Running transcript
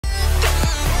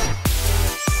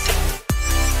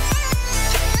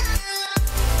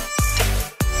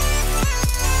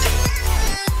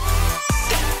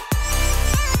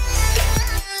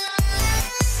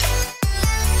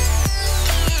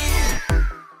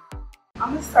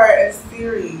I'm gonna start a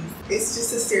series. It's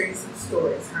just a series of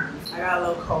story times. I got a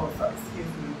little cold, so excuse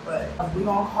me, but we're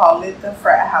gonna call it the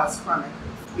Frat House Chronicles.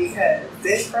 Because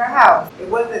this frat house, it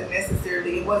wasn't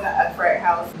a frat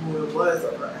house. Well, it was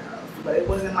a frat house, but it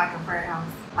wasn't like a frat house,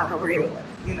 like a real one,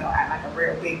 at like a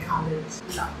real big college.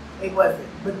 No, it wasn't.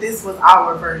 But this was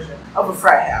our version of a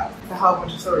frat house. It's a whole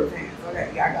bunch of story fans.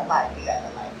 Okay, y'all got like me,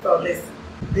 So listen,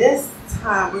 this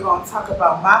time we're gonna talk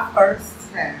about my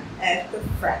first time at the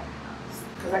frat house.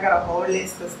 Because I got a whole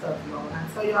list of stuff, y'all. When I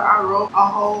tell y'all I wrote a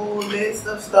whole list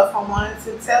of stuff I wanted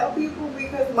to tell people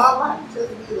because my life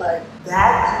just be like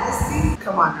that. See?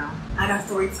 Come on now. I got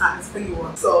story times for you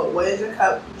all. So where's your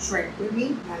cup? Drink with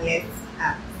me. Now let's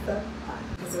have some fun.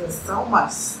 Because there was so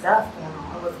much stuff going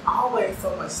on. There was always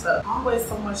so much stuff. Always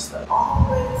so much stuff.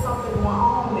 Always something going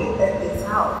on at this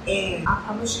house. And I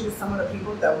promise you that some of the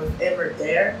people that was ever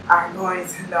there are going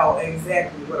to know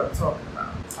exactly what I'm talking about.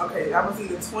 Okay, I was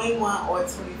either 21 or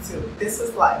 22. This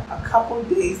was like a couple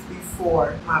days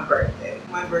before my birthday.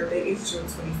 My birthday is June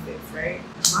 26th, right?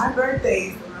 My birthday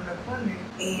is around the corner,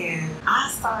 and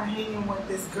I started hanging with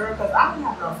this girl because I didn't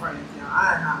have no friends,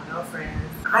 I didn't have no friends.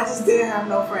 I just didn't have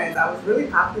no friends. I was really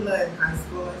popular in high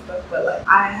school and stuff, but like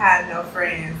I had no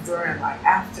friends during like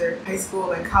after high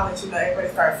school and college. Everybody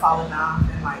started falling off,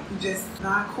 and like you just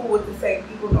not cool with the same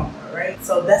people no more, right?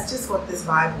 So that's just what this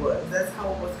vibe was. That's how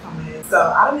it was coming in.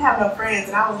 So I didn't have no friends,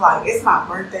 and I was like, it's my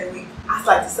birthday week. I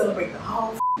like to celebrate the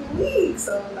whole week.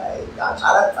 So like I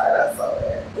try to tie that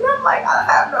somewhere, and I'm like, I don't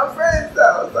have no friends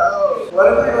though. So what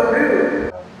am I gonna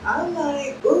do? I'm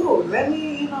like, ooh, let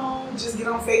me, just get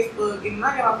on Facebook. And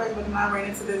I got on Facebook and I ran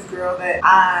into this girl that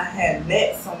I had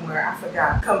met somewhere. I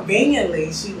forgot.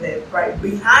 Conveniently, she lived right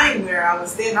behind where I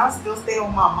was staying. I was still staying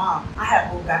with my mom. I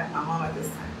had moved back with my mom at this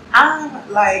time.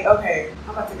 I'm like, okay,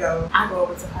 I'm about to go. I go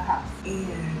over to her house.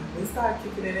 And we started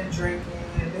kicking it and drinking.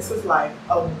 And this was like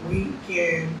a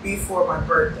weekend before my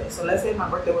birthday. So let's say my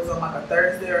birthday was on like a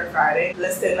Thursday or a Friday.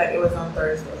 Let's say like it was on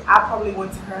Thursday. I probably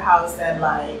went to her house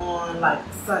on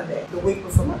Sunday, the week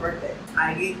before my birthday.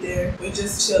 I get there, we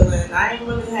just chilling. I didn't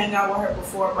really hang out with her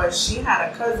before, but she had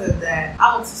a cousin that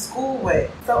I went to school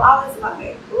with. So I was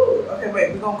like, ooh, okay,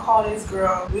 wait, we're gonna call this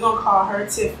girl, we're gonna call her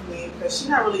Tiffany, because she's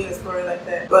not really in a story like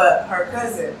that. But her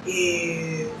cousin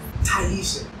is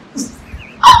Taisha.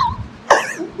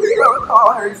 We're gonna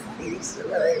call her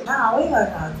Taisha, right? Nah, we ain't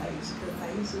gonna call her Taisha,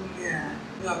 because Taisha,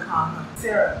 we're gonna call her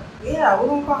Sarah. Yeah, we're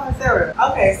gonna call her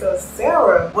Sarah. Okay, so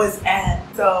Sarah was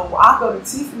so I go to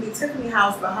Tiffany's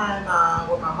house behind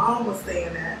where my mom was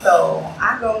staying at. So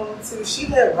I go to, she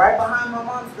lived right behind my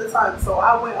mom's at the time. So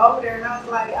I went over there and I was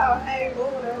like, oh, hey, boo,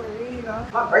 whatever,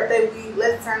 my birthday week,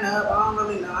 let's turn up. I don't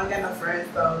really know, I got no friends,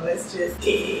 so let's just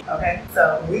kick it, okay?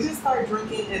 So we just started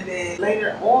drinking, and then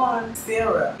later on,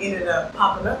 Sarah ended up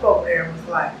popping up over there and was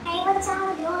like, hey, what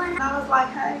y'all doing? And I was like,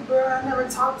 hey, girl, I never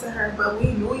talked to her, but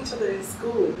we knew each other in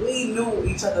school. We knew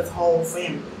each other's whole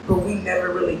family, but we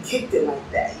never really kicked it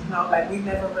like that, like we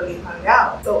never really hung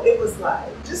out. So it was like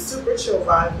just super chill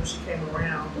vibe when she came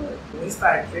around. But when we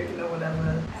started drinking or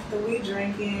whatever, after we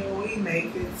drinking, we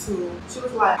make it to, she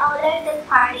was like, oh, there's this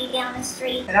party down the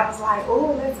street. And I was like,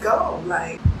 oh, let's go.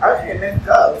 Like, okay, let's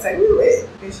go. Say we lit.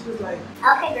 And she was like,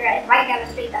 okay, girl, it's right down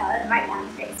the street though. It's right down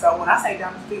the street. So when I say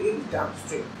down the street, it was down the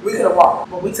street. We could have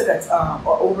walked, but we took a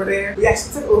Uber there. We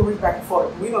actually took Ubers back and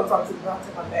forth. We don't talk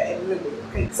about that in a little bit.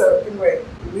 Okay, so anyway,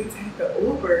 we take the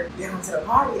Uber down to the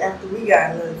party after we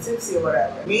got a little tipsy or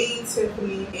whatever. Me,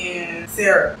 Tiffany, and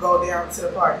Sarah go down to the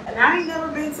party. And I ain't never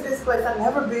been to this place. I've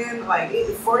never been, like,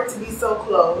 for it to be so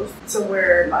close to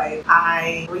where, like,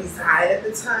 I reside at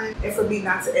the time, and for me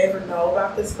not to ever know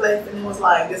about this place. And it was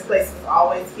like, this place was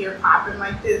always here popping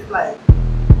like this. Like,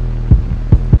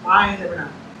 I ain't never know.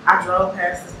 I drove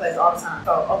past this place all the time.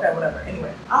 So, okay, whatever.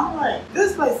 Anyway, I'm like,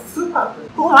 this place is super popular.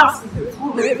 Who else is this?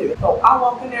 Who lives here? So I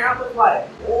walk in there, I was like,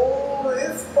 oh,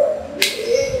 this party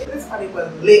lit. This party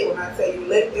was lit. When I tell you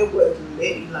lit, it was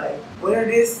lit. Like, where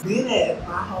this been at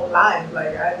my whole life.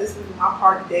 Like, this was my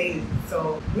party days.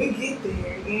 So we get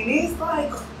there, and it's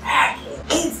like packing.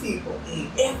 It's people in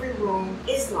every room.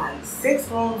 It's like 6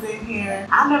 rooms in here.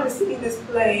 I've never seen this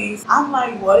place. I'm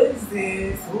like, what is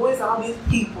this? Who is all these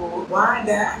people? Why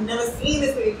that? I've never seen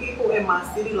this many people in my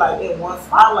city, like in one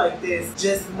spot like this.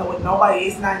 Just with nobody,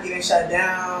 it's not getting shut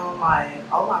down. Like,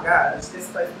 oh my gosh, this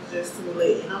place was just too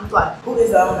lit. And I'm like, who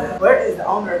is the owner? Where is the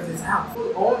owner of this house?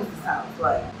 Who owns this house?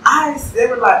 Like, they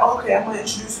were like, okay, I'm gonna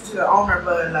introduce you to the owner,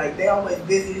 but like they always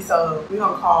busy, so we're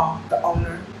gonna call the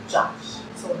owner Josh.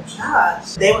 So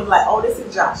Josh, they was like, oh, this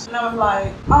is Josh. And I was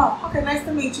like, oh, okay, nice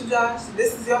to meet you, Josh.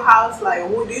 This is your house. Like,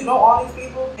 do you know all these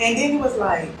people? And then he was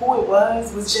like, who it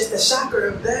was just a shocker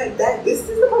of that this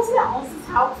is the person that owns this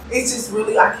it's just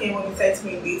really, I can't really say too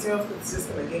many details because it's just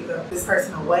gonna give this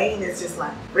person away, and it's just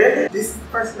like, really? This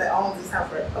person that owns this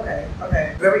house, right? Okay,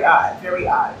 okay. Very odd, very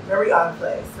odd, very odd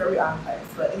place, very odd place.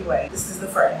 But anyway, this is the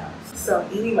frat house. So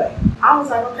anyway, I was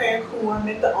like, okay, cool, I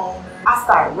met the owner. I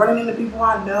started running into people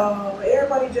I know.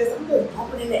 Everybody I'm just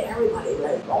bumping into everybody,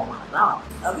 like, oh my God.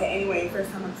 Okay, anyway,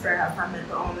 first time in the frat house, I met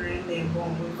the owner, and then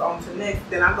boom, move on to the next.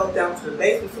 Then I go down to the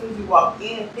basement. As soon as you walk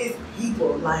in, it's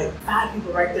people, like 5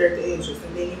 people right there at the entrance.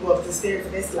 And then you go up the stairs,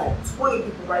 and it's like 20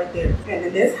 people right there. And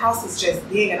then this house is just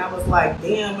big, and I was like,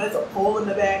 damn, there's a pool in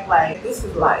the back. Like, this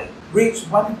was like rich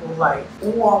white people, like,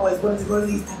 who always wanted to go to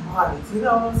these type of parties. You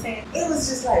know what I'm saying? It was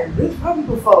just like rich white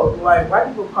people folk, like white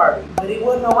people party, but it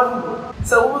wasn't no white people.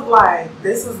 So it was like,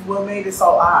 this is what made it so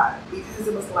odd, because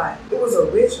it was like, it was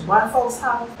a rich white folks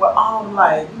house where all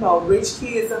like, you know, rich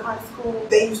kids in high school,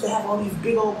 they used to have all these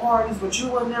big old parties, but you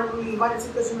were never really invited to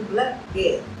because you were black. Yeah,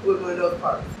 it was one of those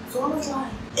parties. So I was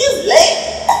like, it's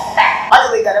late. I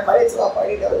really got invited to a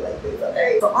party that was like this,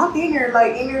 okay? So I'm in there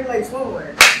like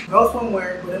swimwear. No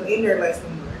swimwear, but I'm in there like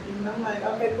swimwear. And I'm like,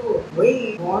 okay, cool.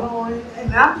 Wait, going on.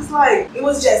 And I'm just like, it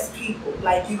was just people.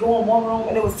 Like, you go in one room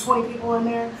and there was 20 people in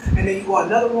there. And then you go in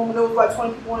another room and there was like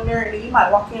 20 people in there. And then you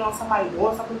might walk in on somebody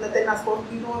doing something that they're not supposed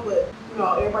to be doing. But, you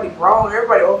know, everybody grown,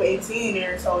 everybody over 18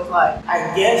 there. So it's like,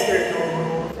 I guess there's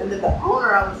no rules. And then the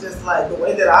owner, I was just like, the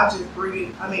way that I just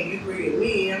greeted, I mean, you greeted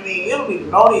me. I mean, you don't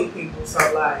even know these people. So,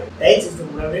 like, they just do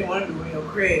whatever they want to do in your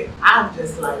crib. I'm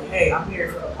just like, hey, I'm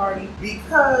here for a party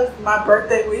because my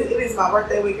birthday week, it is my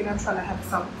birthday week, and I'm trying to have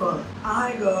some fun.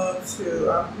 I go up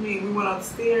to, we went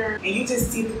upstairs, and you just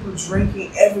see people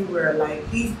drinking everywhere. Like,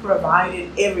 he's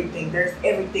provided everything. There's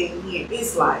everything here.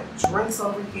 It's like drinks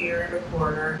over here in the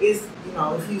corner. It's, you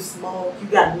know, if you smoke, you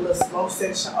got a little smoke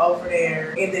section over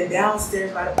there. And then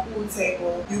downstairs by the pool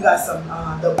table, you got some,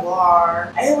 the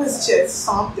bar. It was just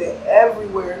something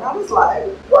everywhere. And I was like,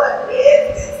 what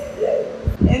is this?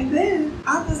 And then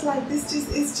I was like, it's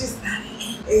just not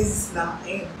it. It's not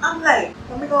it. I'm like,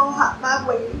 let me go hop my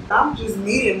way. I'm just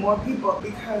meeting more people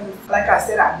because, like I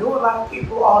said, I knew a lot of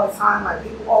people all the time. Like,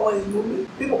 people always knew me.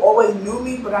 People always knew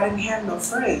me, but I didn't have no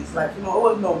friends. Like, you know, it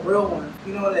wasn't no real ones,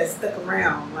 you know, that stuck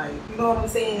around. Like, you know what I'm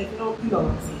saying? You know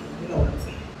what I'm saying? You know what I'm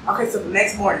saying? Okay, so the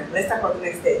next morning, let's talk about the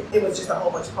next day. It was just a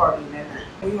whole bunch of partying that night.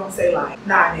 We gonna say like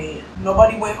 9 a.m.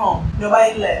 Nobody went home.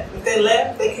 Nobody left. If they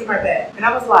left, they came right back. And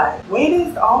I was like, when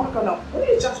is the owner when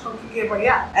is Josh gonna kick everybody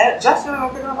out? Josh gonna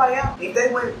kick everybody out? If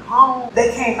they went home,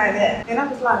 they came right back. And I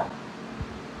was like,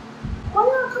 why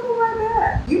y'all coming right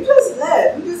back? You just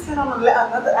left. You just had on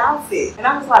another outfit. And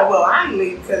I was like, well, I ain't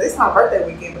leaving because it's my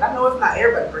birthday weekend, but I know it's not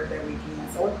everybody's birthday weekend.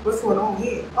 So what's going on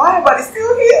here? Why everybody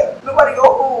still here? Nobody go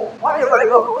home. Why everybody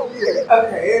go home here?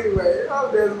 Okay, anyway,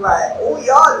 I'm just like, oh,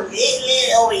 y'all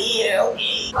lit over here,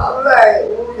 okay. I'm like,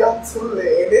 oh, y'all too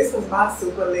lit. And this was my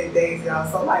super lit days, y'all.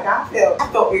 So like, I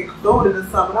felt included in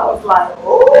something. I was like,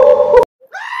 oh.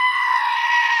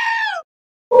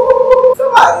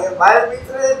 Somebody invited me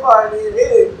to that party, and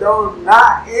it did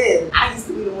not end. I used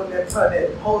to be the one that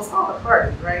hosts all the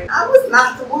parties, right? I was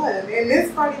not the one, and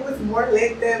this party was more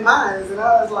lit than mine, and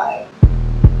I was like,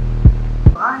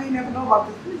 I ain't never know about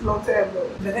this. This long time ago.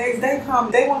 The next day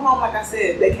they went home, like I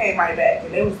said, they came right back,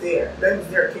 and they was there. They was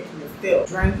there kicking it still,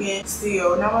 drinking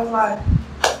still, and I was like,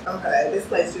 okay, this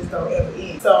place just don't ever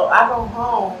end. So I go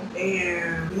home,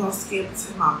 and we're gonna skip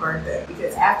to my birthday,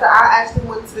 because after I actually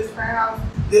went to this friend house,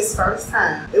 this first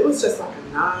time, it was just like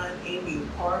a non-ending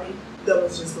party that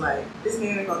was just like, this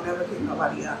man ain't gonna never kick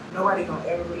nobody out. Nobody gonna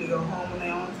ever really go home on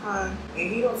their own time.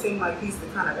 And he don't seem like he's the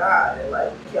kind of guy that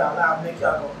like, kick y'all out, make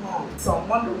y'all go home. So I'm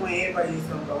wondering when everybody's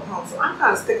gonna go home. So I'm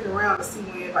kind of sticking around to see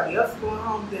when everybody else is going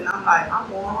home. Then I'm like, I'm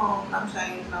going home, I'm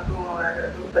changing, I'm doing what I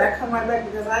gotta do. But I come right back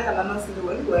because I ain't got nothing else to do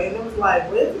anyway. And it was like,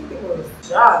 well, if you think it was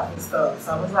jobs and stuff.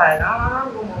 So I was like,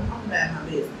 I'm mad at my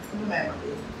business. I'm mad at my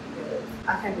business.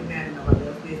 I can't be mad at nobody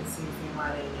else's business, see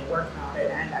anybody and working all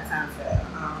that. I ain't got time for that.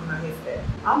 I'm not here for that.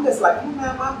 I'm just like, I'm mad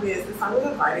at my business. I was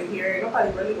invited here.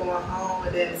 Nobody really going home.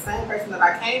 And then the same person that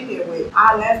I came here with,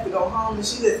 I left to go home, and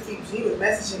she was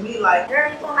messaging me like,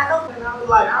 girl, you going home? And I was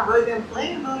like, I really didn't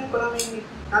plan on it, but I mean,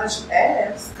 now that she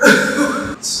asked,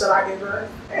 should I give her?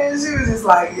 And she was just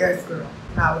like, yes, girl.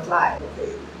 And I was like,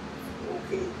 okay,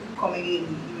 come and get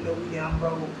me. Though we down the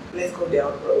road, let's go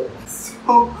down the road.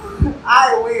 So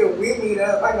we meet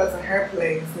up. I go to her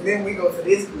place, and then we go to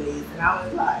this place, and I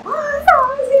was like,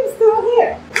 oh, is he still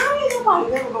here? Why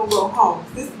everybody never gonna go home.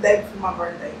 This is the day before my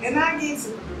birthday. And I get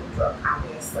super duper drunk,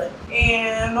 obviously.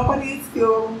 And nobody's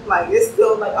still, like, it's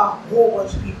still like a whole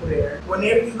bunch of people there.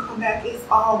 Whenever you come back, it's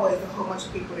always a whole bunch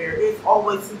of people there. It's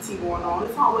always some tea going on.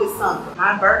 It's always something.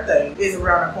 My birthday is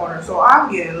around the corner, so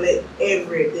I'm getting lit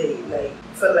every day. Like,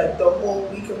 for like the whole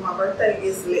week of my birthday,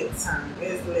 it's lit time.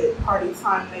 It's lit party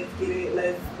time. Let's get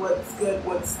it. What's good,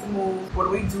 what's smooth, what are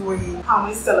we doing, how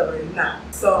we celebrating now.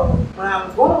 So when I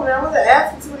was going over there, I wasn't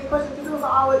asking too many questions because there was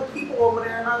always people over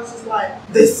there, and I was just like,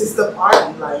 this is the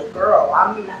party. Like, girl, I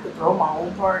don't even have to throw my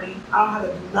own party. I don't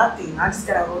have to do nothing. I just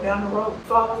gotta go down the road.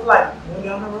 So I was like, going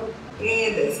down the road,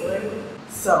 and that's what it is.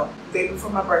 So, day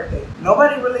before my birthday.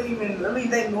 Nobody really even, I mean,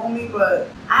 they know me, but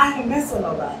I ain't mess with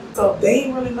nobody. So they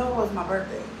didn't really know it was my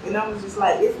birthday. And I was just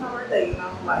like, it's my birthday, you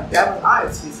know? Like, that was my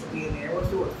excuse for being there.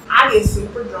 What's yours? I get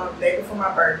super drunk the day before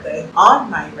my birthday,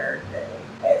 on my birthday.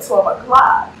 At 12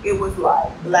 o'clock, it was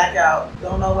like blackout.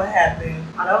 Don't know what happened.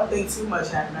 I don't think too much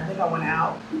happened. I think I went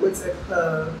out, went to the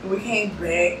club, and we came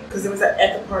back because there was an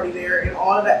after party there, and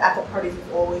all of the after parties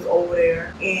was always over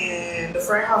there. And the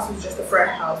frat house was just a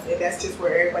frat house, and that's just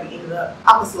where everybody ended up.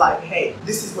 I was like, hey,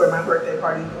 this is where my birthday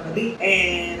party is gonna be,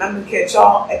 and I'm gonna catch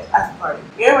y'all at the after party.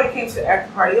 Everybody came to the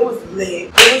after party. It was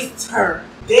lit. It was turned.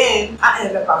 Then I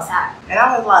ended up outside, and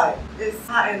I was like,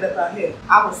 I ended up out here.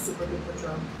 I was super duper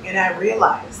drunk, and I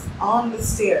realized on the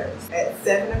stairs at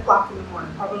 7 o'clock in the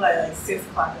morning, probably like 6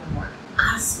 o'clock in the morning,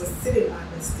 I was sitting on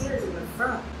the stairs in the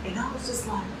front, and I was just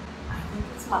like, I think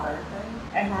it's my birthday.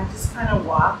 And I just kind of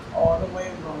walked all the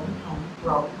way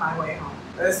rolling my way home.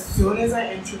 As soon as I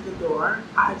entered the door,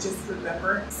 I just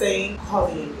remember saying, call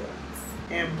the ambulance.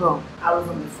 And boom, I was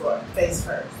on the floor, face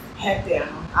first. Head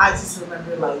down. I just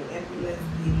remember like ambulance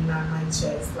beating on my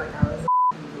chest like I was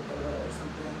or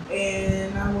something.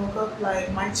 And I woke up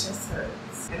like my chest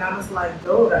hurts. And I was like,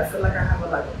 dude, I feel like I have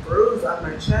a bruise on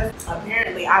my chest.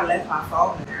 Apparently I left my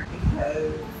phone there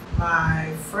because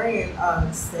my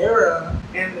friend Sarah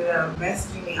ended up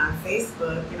messaging me on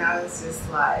Facebook, and I was just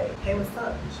like, hey, what's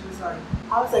up? And she was like,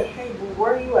 I was like, hey, well,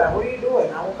 where are you at? What are you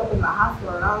doing? I woke up in the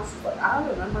hospital, and I was just like, I don't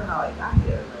remember how I got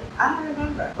here. I don't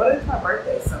remember. But it's my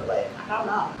birthday, so like, I don't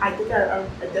know. I think I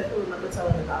definitely remember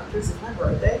telling the doctors it's my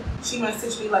birthday. She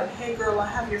messaged me like, hey girl, I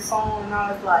have your phone. And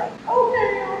I was like,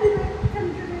 okay, I'll be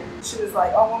back. She was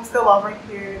like, oh, I'm still over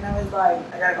here. And I was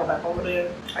like, I gotta go back over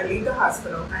there. I leave the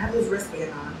hospital. I have this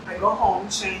wristband on. I go home,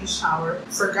 change, shower.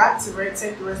 Forgot to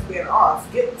take the wristband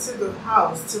off. Get to the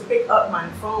house to pick up my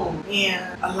phone.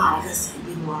 And a lot of the same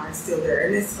people are still there.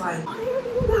 And it's like, why are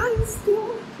you guys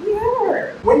still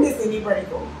here? When does anybody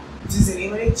go home? Does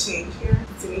anybody change here?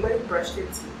 Does anybody brush their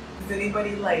teeth? Does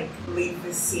anybody like leave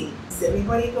the scene? Does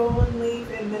anybody go and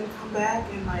leave and then come back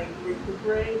and like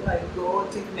recuperate, like go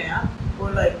and take a nap?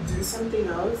 Or like do something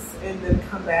else and then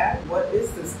come back? What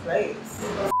is this place?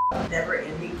 Never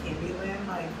ending Candyland?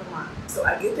 Like, come on. So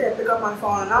I get there, pick up my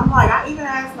phone, and I'm like, I even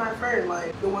asked my friend,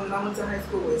 like the one that I went to high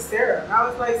school with, Sarah. And I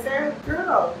was like, Sarah,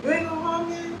 girl, you ain't going home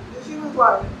yet? And she was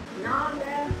like, nah,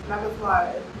 man. And I was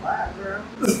like, why, girl?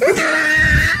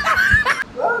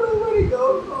 Why nobody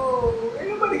go home? Ain't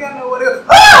nobody got nowhere to go.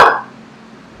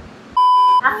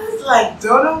 I was like,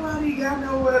 don't nobody got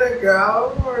nowhere to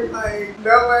go? Or like,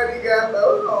 nobody got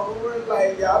no home? Or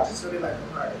like, y'all just really like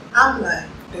the party. I'm like,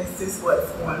 this is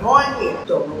what's going on here.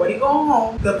 Don't nobody go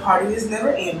home. The party is never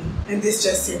ending. And this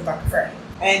just seems like a Friday.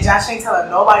 And Josh ain't telling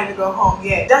nobody to go home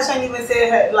yet. Josh ain't even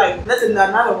said like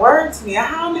another word to me. I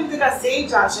don't even think I seen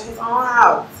Josh in his own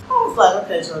house. I was like,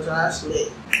 okay, so Josh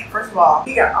lit. First of all,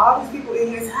 he got all these people in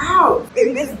his house,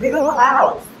 in this big old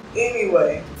house.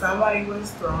 Anyway, somebody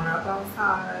was thrown out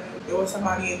outside. There was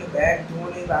somebody in the back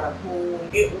doing it by the pool.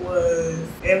 It was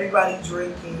everybody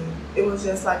drinking. It was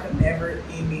just like a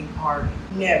never-ending party.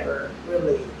 Never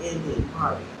really ending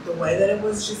party. The way that it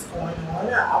was just going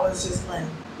on, I was just like,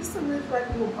 it's a really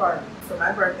cool party. For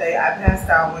my birthday, I passed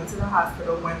out, went to the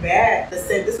hospital, went back. They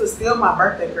said this was still my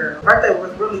birthday, girl. Birthday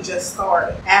was really just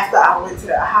started after I went to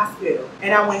the hospital.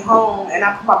 And I went home and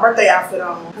I put my birthday outfit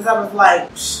on because I was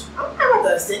like, I'm not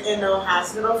going to sit in no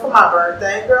hospital for my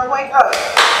birthday. Girl, wake up.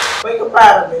 Wake up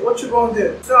out of it. What you gonna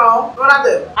do? So, what I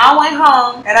do? I went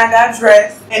home and I got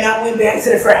dressed and I went back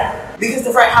to the frat house. Because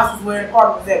the frat house was where the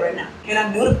party was at right now. And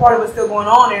I knew the party was still going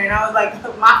on there. And I was like,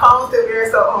 my phone's still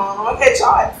there, so I'm gonna catch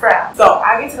y'all at the frat house. So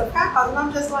I get to the frat house and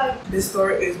I'm just like, this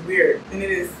story is weird. And it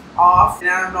is off.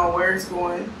 And I don't know where it's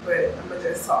going, but I'm gonna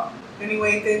just talk.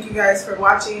 Anyway, thank you guys for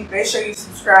watching. Make sure you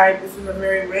subscribe. This was a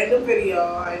very random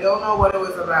video. I don't know what it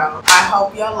was about. I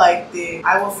hope y'all liked it.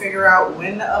 I will figure out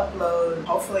when to upload.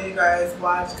 Hopefully you guys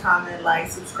watch, comment, like,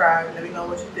 subscribe. Let me know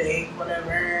what you think,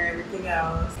 whatever, everything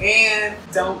else. And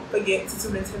don't forget to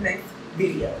tune into the next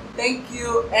video. Thank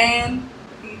you and